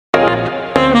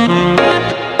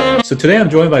So today I'm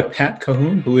joined by Pat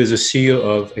Calhoun, who is the CEO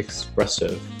of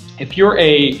Expressive. If you're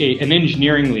an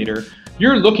engineering leader,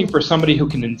 you're looking for somebody who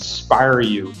can inspire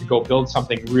you to go build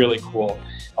something really cool.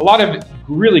 A lot of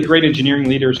really great engineering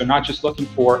leaders are not just looking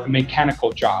for a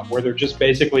mechanical job where they're just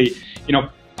basically,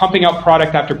 pumping out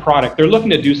product after product. They're looking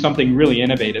to do something really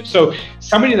innovative. So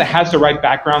somebody that has the right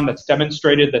background, that's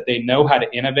demonstrated that they know how to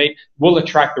innovate, will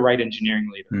attract the right engineering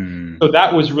leader. So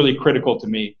that was really critical to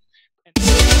me.